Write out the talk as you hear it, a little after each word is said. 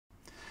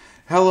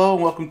Hello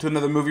and welcome to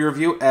another movie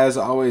review. As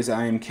always,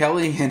 I am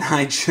Kelly and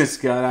I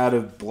just got out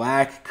of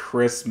Black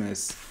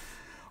Christmas.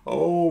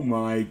 Oh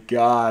my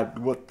god,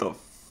 what the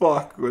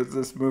fuck was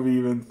this movie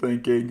even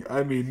thinking?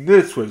 I mean,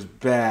 this was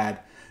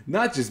bad.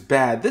 Not just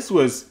bad, this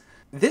was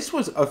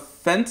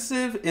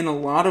offensive in a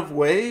lot of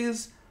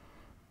ways,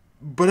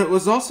 but it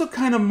was also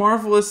kind of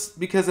marvelous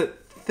because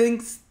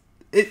this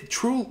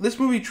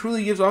movie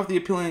truly gives off the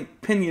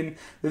opinion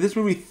that this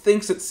movie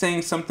thinks it's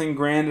saying something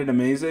grand and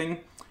amazing,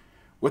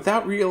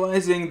 without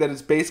realizing that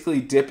it's basically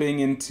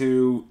dipping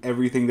into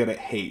everything that it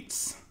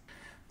hates.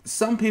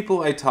 Some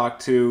people I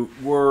talked to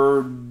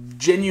were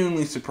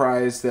genuinely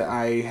surprised that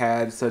I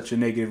had such a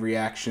negative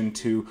reaction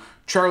to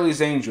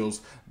Charlie's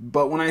Angels,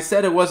 but when I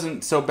said it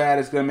wasn't so bad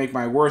it's going to make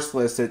my worst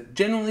list, it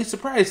genuinely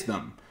surprised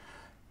them.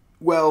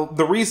 Well,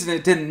 the reason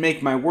it didn't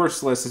make my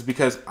worst list is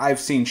because I've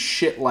seen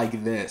shit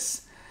like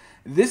this.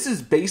 This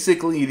is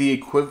basically the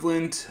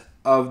equivalent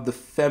of the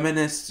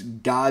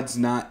feminist God's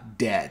Not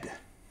Dead.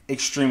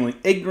 Extremely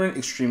ignorant,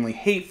 extremely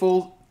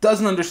hateful,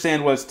 doesn't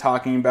understand what it's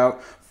talking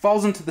about,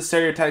 falls into the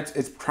stereotypes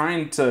it's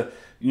trying to,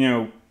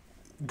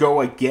 go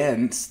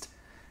against,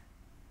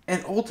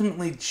 and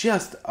ultimately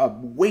just a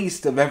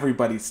waste of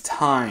everybody's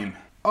time.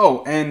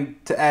 Oh,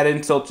 and to add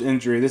insult to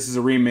injury, this is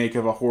a remake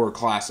of a horror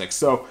classic,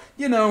 so,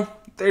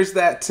 there's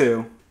that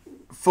too.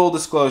 Full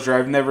disclosure,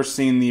 I've never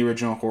seen the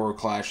original horror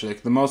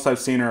classic. The most I've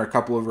seen are a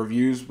couple of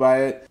reviews by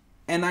it,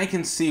 and I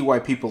can see why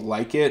people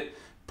like it.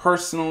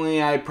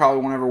 Personally, I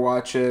probably won't ever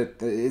watch it.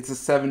 It's a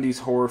 70s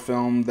horror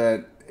film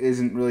that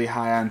isn't really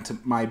high on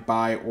my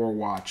buy or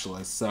watch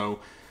list. So,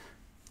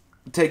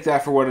 take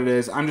that for what it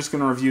is. I'm just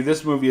going to review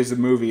this movie as a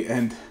movie.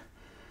 And,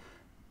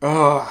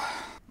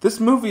 this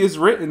movie is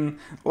written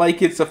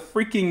like it's a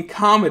freaking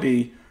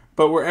comedy,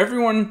 but where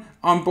everyone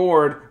on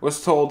board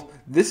was told,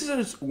 this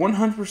is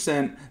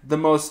 100% the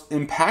most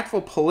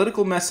impactful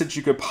political message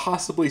you could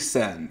possibly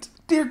send.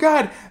 Dear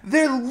God,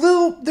 their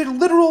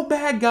literal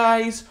bad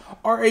guys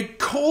are a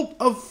cult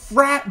of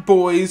frat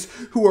boys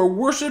who are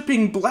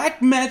worshipping black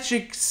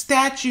magic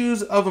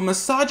statues of a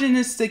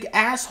misogynistic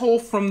asshole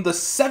from the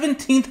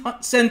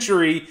 17th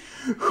century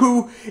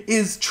who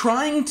is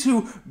trying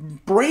to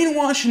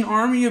brainwash an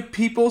army of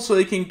people so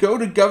they can go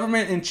to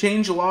government and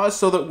change laws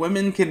so that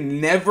women can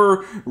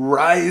never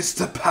rise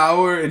to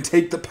power and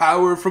take the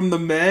power from the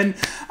men.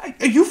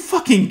 Are you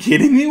fucking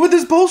kidding me with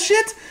this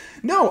bullshit?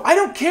 No, I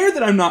don't care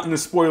that I'm not in the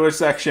spoiler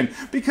section,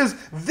 because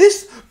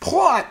this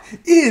plot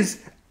is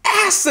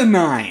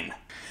asinine.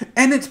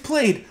 And it's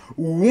played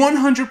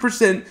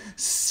 100%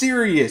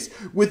 serious,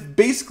 with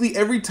basically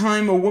every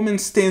time a woman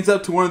stands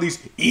up to one of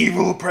these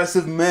evil,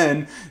 oppressive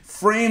men,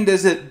 framed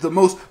as the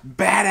most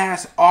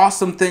badass,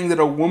 awesome thing that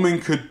a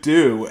woman could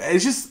do.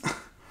 It's just,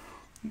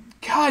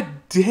 god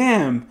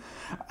damn.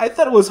 I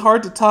thought it was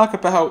hard to talk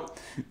about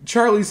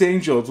Charlie's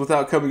Angels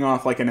without coming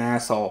off like an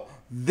asshole.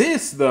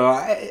 This, though,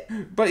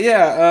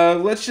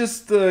 let's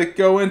just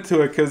go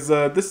into it, because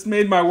this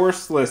made my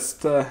worst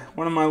list,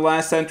 one of my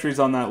last entries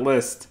on that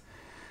list.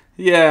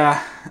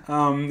 Yeah,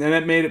 and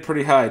it made it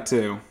pretty high,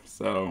 too,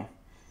 so.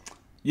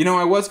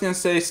 I was going to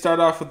say start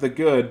off with the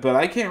good, but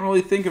I can't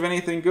really think of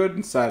anything good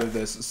inside of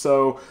this,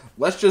 so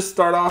let's just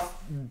start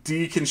off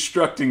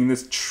deconstructing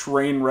this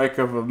train wreck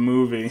of a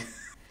movie.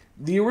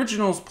 The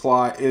original's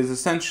plot is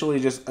essentially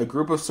just a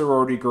group of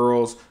sorority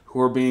girls who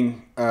are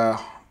being,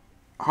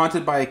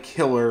 haunted by a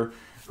killer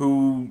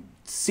who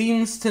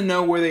seems to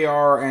know where they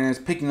are and is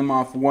picking them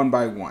off one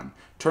by one.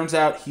 Turns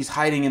out he's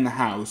hiding in the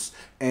house,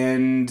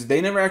 and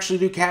they never actually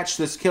do catch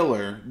this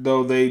killer,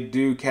 though they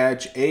do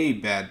catch a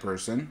bad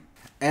person.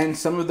 And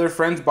some of their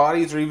friends'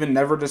 bodies are even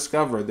never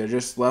discovered. They're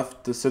just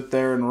left to sit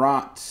there and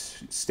rot,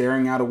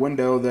 staring out a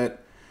window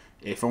that,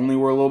 if only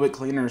were a little bit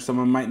cleaner,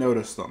 someone might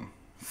notice them.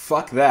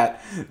 Fuck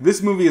that.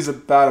 This movie is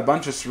about a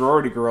bunch of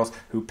sorority girls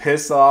who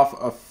piss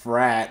off a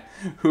frat,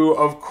 who,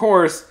 of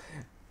course,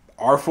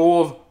 are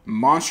full of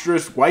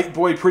monstrous white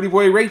boy, pretty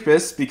boy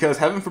rapists, because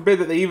heaven forbid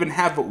that they even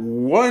have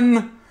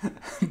one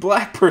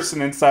black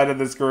person inside of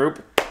this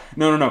group.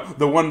 No.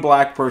 The one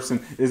black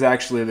person is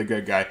actually the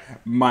good guy.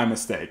 My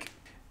mistake.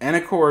 And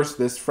of course,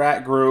 this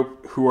frat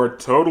group, who are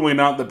totally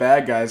not the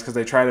bad guys because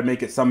they try to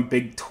make it some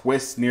big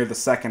twist near the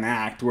second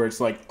act where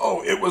it's like,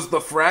 oh, it was the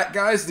frat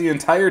guys the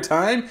entire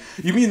time?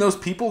 You mean those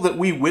people that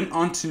we went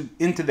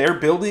into their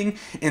building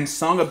and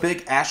sung a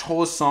big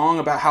ashhole song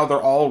about how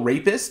they're all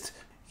rapists?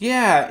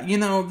 Yeah,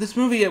 this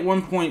movie at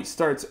one point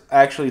starts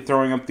actually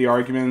throwing up the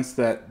arguments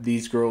that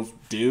these girls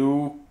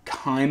do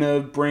kind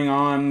of bring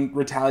on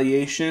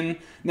retaliation.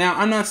 Now,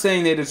 I'm not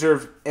saying they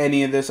deserve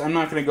any of this. I'm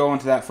not going to go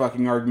into that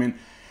fucking argument.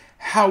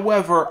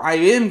 However, I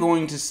am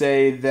going to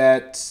say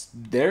that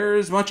they're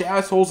as much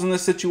assholes in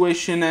this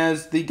situation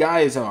as the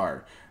guys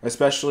are.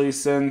 Especially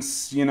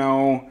since,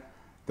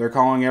 they're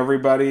calling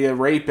everybody a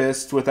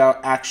rapist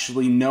without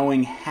actually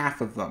knowing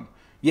half of them.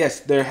 Yes,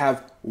 they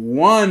have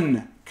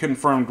one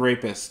confirmed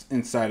rapist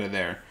inside of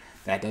there.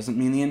 That doesn't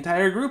mean the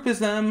entire group is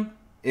them.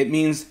 It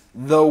means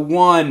the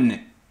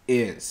one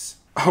is.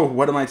 Oh,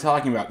 what am I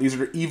talking about? These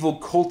are evil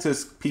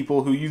cultist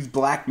people who use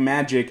black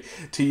magic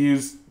to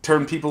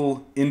turn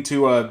people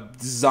into a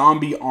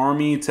zombie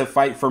army to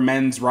fight for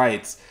men's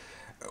rights.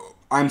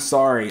 I'm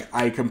sorry,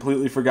 I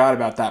completely forgot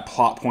about that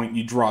plot point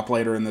you drop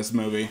later in this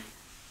movie.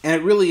 And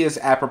it really is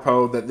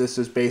apropos that this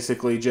is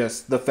basically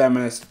just the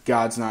feminist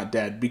God's Not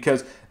Dead,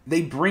 because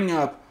they bring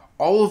up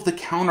all of the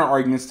counter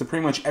arguments to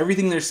pretty much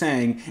everything they're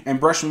saying and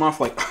brush them off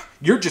like,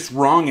 you're just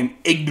wrong and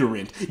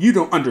ignorant. You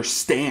don't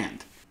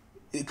understand.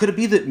 Could it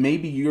be that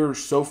maybe you're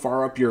so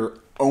far up your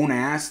own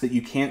ass that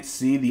you can't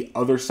see the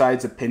other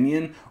side's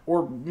opinion?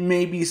 Or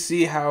maybe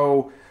see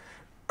how,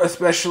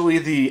 especially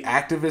the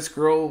activist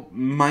girl,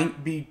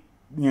 might be,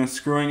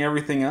 screwing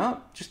everything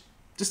up? Just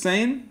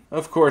saying.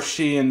 Of course,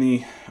 she and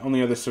the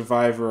only other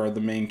survivor are the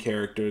main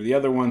character. The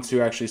other ones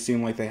who actually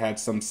seem like they had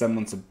some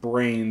semblance of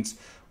brains,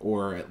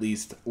 or at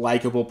least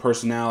likable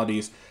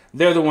personalities,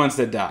 they're the ones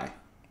that die.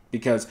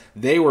 Because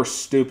they were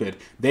stupid.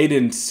 They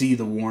didn't see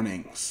the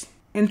warnings.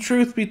 And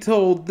truth be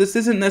told, this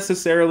isn't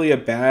necessarily a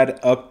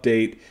bad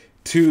update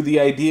to the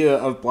idea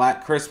of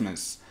Black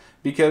Christmas.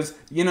 Because,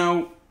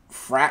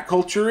 frat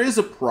culture is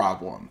a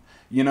problem.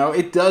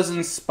 It does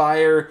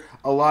inspire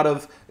a lot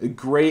of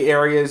gray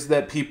areas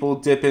that people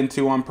dip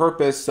into on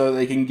purpose so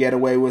they can get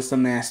away with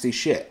some nasty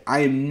shit. I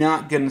am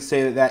not going to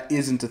say that that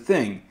isn't a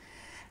thing.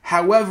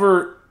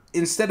 However,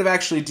 instead of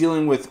actually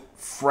dealing with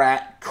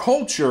frat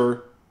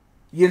culture,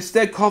 you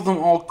instead call them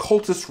all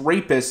cultist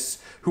rapists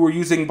who are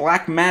using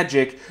black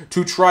magic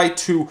to try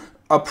to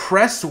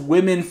oppress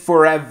women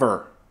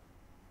forever.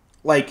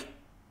 Like,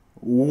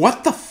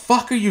 what the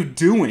fuck are you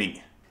doing?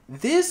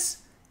 This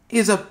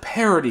is a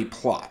parody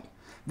plot.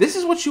 This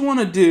is what you want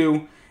to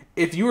do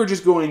if you are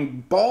just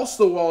going balls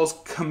to the walls,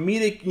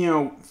 comedic,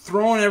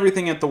 throwing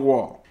everything at the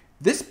wall.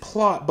 This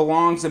plot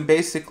belongs in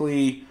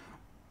basically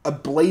a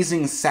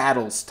Blazing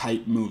Saddles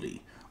type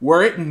movie,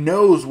 where it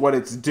knows what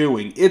it's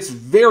doing. It's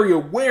very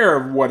aware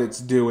of what it's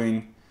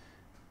doing.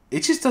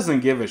 It just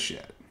doesn't give a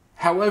shit.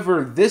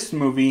 However, this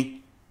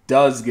movie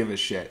does give a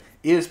shit.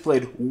 It is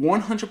played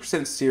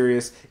 100%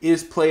 serious. It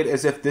is played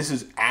as if this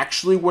is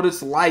actually what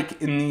it's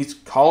like in these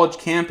college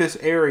campus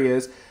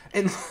areas.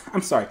 And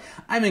I'm sorry,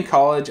 I'm in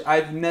college.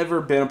 I've never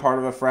been a part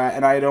of a frat,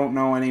 and I don't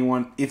know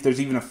anyone, if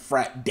there's even a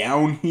frat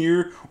down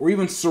here, or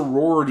even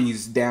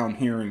sororities down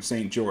here in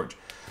St. George.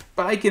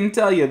 But I can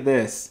tell you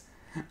this.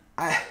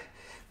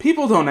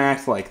 People don't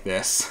act like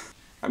this.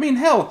 I mean,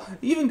 hell,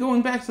 even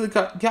going back to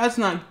the God's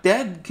Not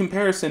Dead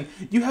comparison,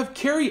 you have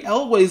Carrie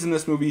Elways in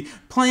this movie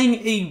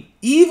playing a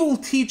evil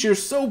teacher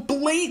so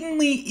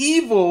blatantly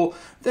evil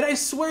that I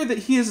swear that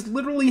he is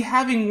literally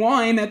having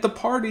wine at the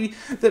party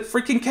that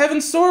freaking Kevin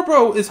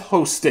Sorbo is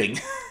hosting.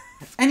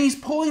 And he's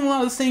pulling a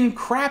lot of the same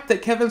crap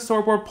that Kevin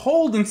Sorbo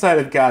pulled inside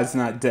of God's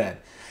Not Dead.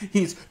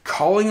 He's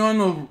calling on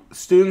the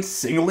students,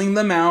 singling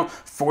them out,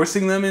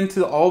 forcing them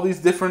into all these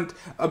different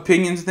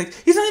opinions and things.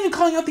 He's not even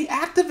calling out the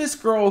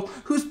activist girl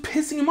who's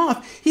pissing him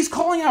off. He's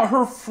calling out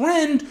her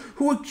friend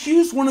who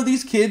accused one of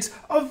these kids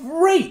of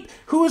rape,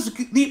 who is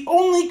the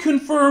only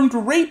confirmed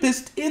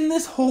rapist in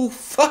this whole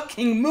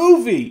fucking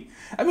movie.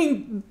 I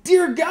mean,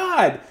 dear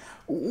God,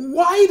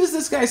 why does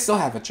this guy still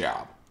have a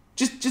job?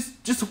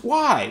 Just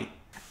why?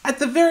 At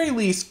the very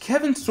least,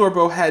 Kevin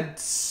Sorbo had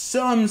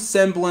some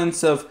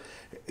semblance of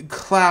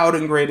cloud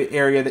and gray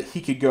area that he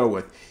could go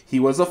with.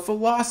 He was a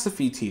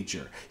philosophy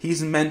teacher.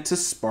 He's meant to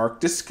spark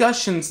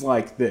discussions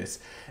like this.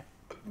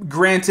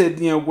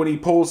 Granted, when he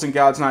pulls in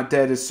God's Not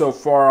Dead is so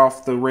far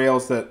off the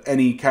rails that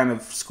any kind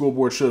of school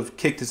board should have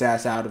kicked his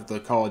ass out of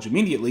the college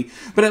immediately,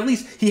 but at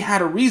least he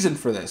had a reason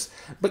for this.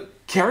 But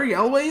Carrie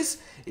Elways,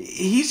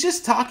 he's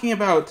just talking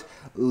about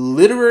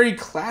literary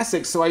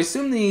classics, so I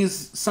assume that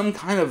he's some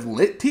kind of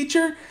lit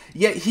teacher,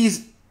 yet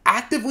he's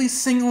actively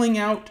singling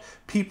out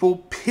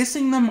people,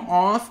 pissing them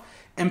off,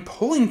 and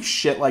pulling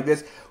shit like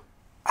this.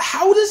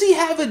 How does he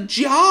have a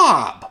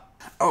job?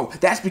 Oh,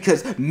 that's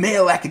because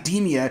male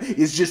academia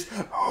is just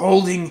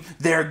holding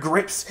their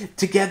grips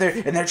together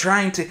and they're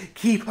trying to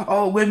keep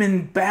all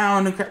women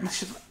bound and crap.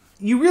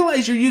 You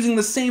realize you're using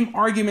the same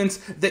arguments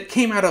that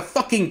came out of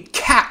fucking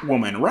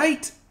Catwoman,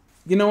 right?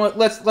 You know what?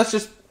 Let's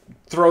just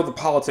throw the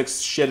politics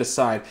shit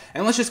aside,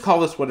 and let's just call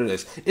this what it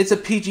is. It's a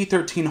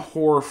PG-13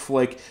 horror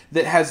flick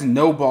that has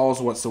no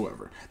balls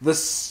whatsoever. The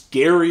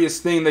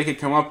scariest thing they could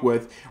come up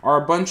with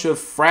are a bunch of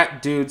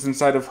frat dudes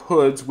inside of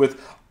hoods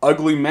with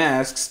ugly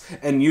masks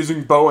and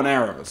using bow and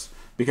arrows.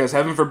 Because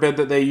heaven forbid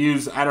that they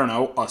use, I don't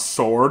know, a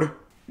sword.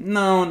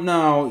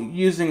 No,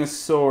 using a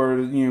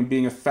sword,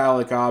 being a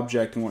phallic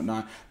object and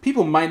whatnot,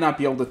 people might not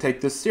be able to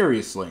take this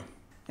seriously.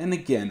 And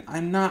again,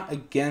 I'm not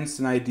against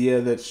an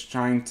idea that's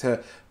trying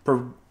to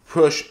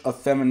push a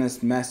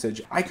feminist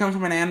message. I come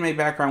from an anime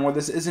background where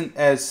this isn't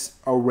as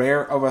a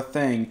rare of a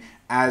thing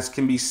as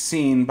can be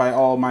seen by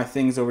all my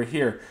things over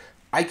here.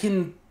 I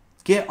can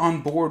get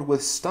on board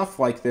with stuff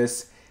like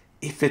this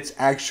if it's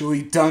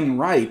actually done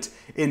right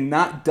and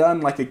not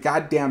done like a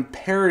goddamn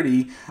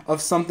parody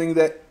of something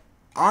that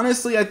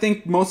honestly I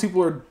think most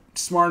people are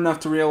smart enough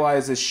to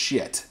realize is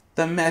shit.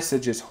 The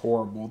message is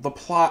horrible. The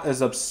plot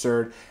is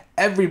absurd.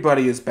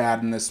 Everybody is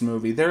bad in this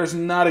movie. There is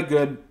not a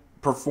good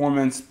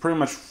performance pretty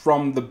much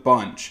from the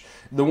bunch.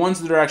 The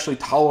ones that are actually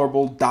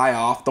tolerable die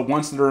off. The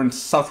ones that are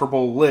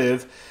insufferable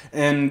live.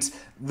 And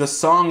the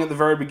song at the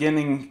very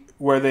beginning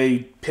where they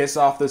piss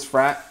off this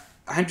frat,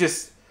 I'm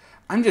just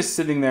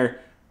sitting there.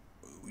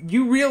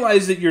 You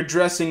realize that you're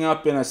dressing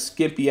up in a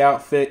skimpy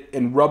outfit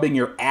and rubbing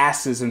your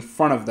asses in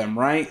front of them,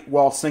 right?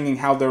 While singing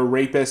how they're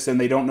rapists and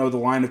they don't know the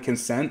line of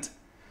consent.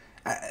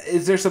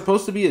 Is there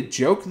supposed to be a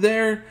joke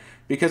there?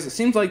 Because it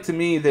seems like to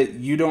me that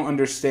you don't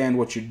understand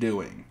what you're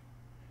doing.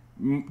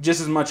 Just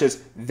as much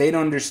as they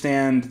don't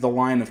understand the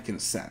line of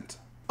consent.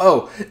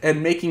 Oh,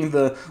 and making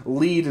the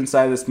lead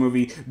inside this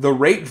movie, the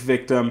rape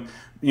victim,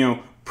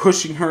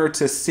 pushing her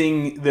to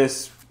sing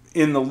this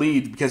in the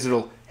lead because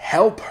it'll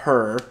help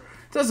her,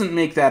 doesn't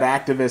make that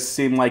activist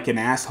seem like an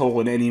asshole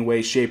in any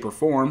way, shape, or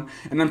form.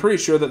 And I'm pretty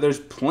sure that there's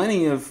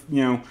plenty of,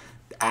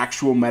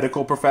 actual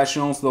medical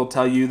professionals that'll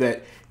tell you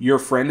that your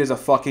friend is a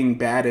fucking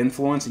bad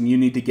influence and you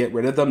need to get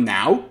rid of them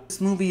now.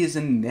 This movie is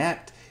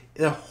inept.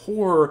 The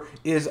horror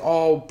is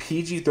all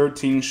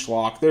PG-13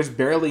 schlock. There's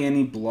barely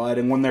any blood,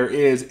 and when there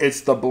is,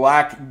 it's the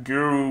black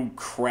goo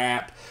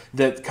crap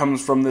that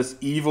comes from this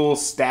evil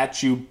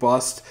statue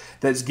bust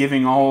that's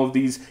giving all of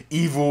these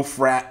evil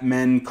frat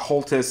men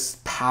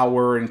cultists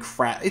power and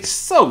crap. It's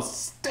so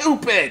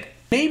stupid!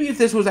 Maybe if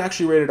this was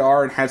actually rated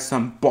R and had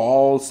some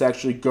balls to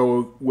actually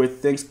go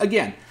with things,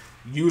 again,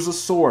 use a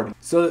sword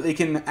so that they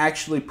can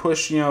actually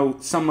push,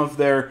 some of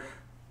their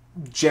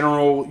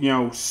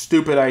general,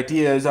 stupid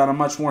ideas on a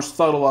much more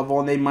subtle level,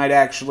 and they might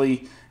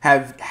actually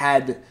have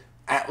had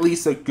at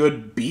least a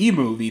good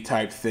B-movie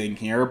type thing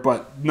here.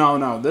 But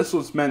no, this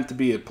was meant to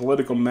be a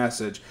political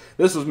message.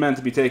 This was meant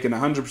to be taken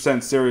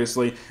 100%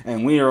 seriously,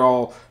 and we are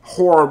all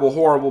horrible,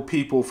 horrible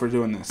people for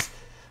doing this.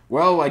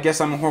 Well, I guess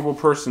I'm a horrible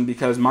person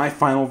because my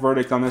final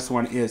verdict on this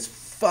one is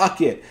fuck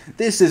it.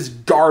 This is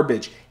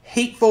garbage.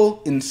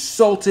 Hateful,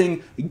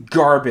 insulting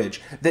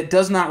garbage that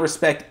does not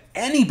respect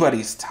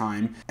anybody's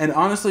time and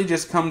honestly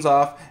just comes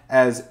off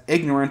as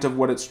ignorant of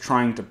what it's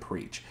trying to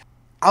preach.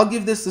 I'll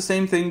give this the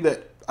same thing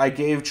that I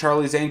gave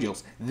Charlie's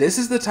Angels. This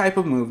is the type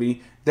of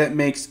movie that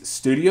makes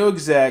studio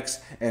execs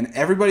and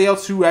everybody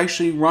else who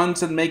actually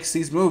runs and makes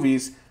these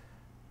movies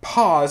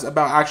pause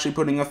about actually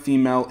putting a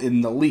female in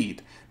the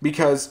lead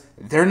because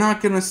they're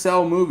not going to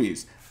sell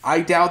movies.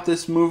 I doubt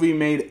this movie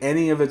made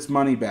any of its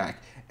money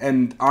back.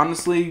 And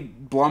honestly,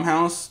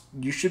 Blumhouse,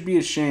 you should be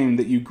ashamed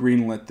that you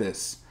greenlit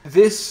this.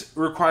 This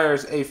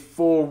requires a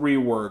full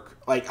rework.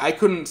 I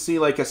couldn't see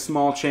a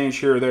small change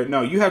here or there.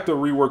 No, you have to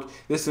rework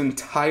this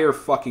entire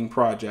fucking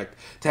project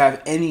to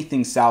have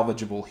anything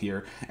salvageable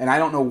here. And I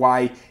don't know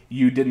why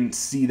you didn't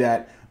see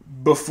that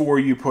before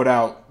you put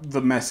out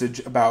the message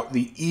about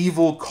the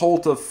evil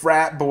cult of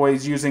frat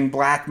boys using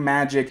black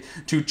magic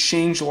to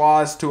change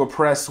laws to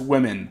oppress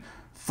women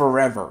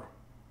forever.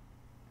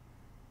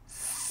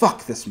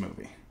 Fuck this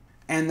movie.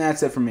 And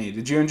that's it for me.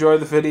 Did you enjoy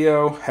the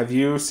video? Have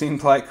you seen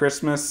Black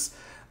Christmas?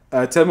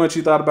 Tell me what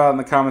you thought about it in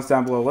the comments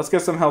down below. Let's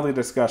get some healthy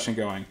discussion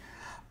going.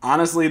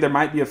 Honestly, there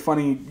might be a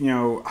funny,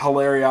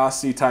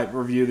 hilariosity type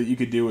review that you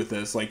could do with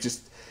this.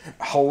 Just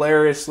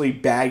hilariously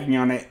bagging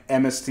on it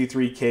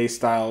MST3K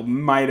style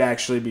might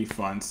actually be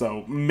fun.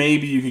 So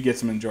maybe you could get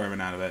some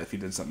enjoyment out of it if you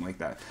did something like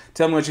that.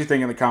 Tell me what you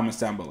think in the comments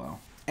down below.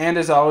 And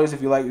as always,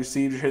 if you like your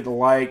series, hit the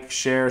like,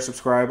 share,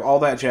 subscribe, all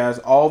that jazz.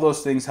 All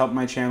those things help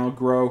my channel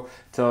grow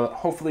to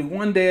hopefully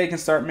one day I can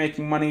start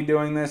making money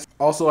doing this.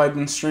 Also, I've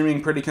been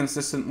streaming pretty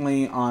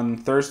consistently on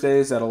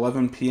Thursdays at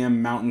 11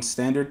 p.m. Mountain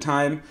Standard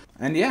Time.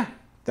 And yeah,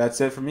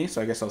 that's it for me.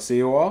 So I guess I'll see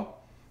you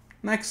all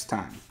next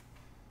time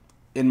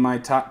in my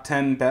top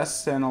 10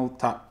 best and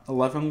top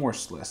 11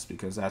 worst list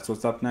because that's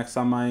what's up next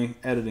on my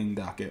editing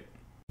docket.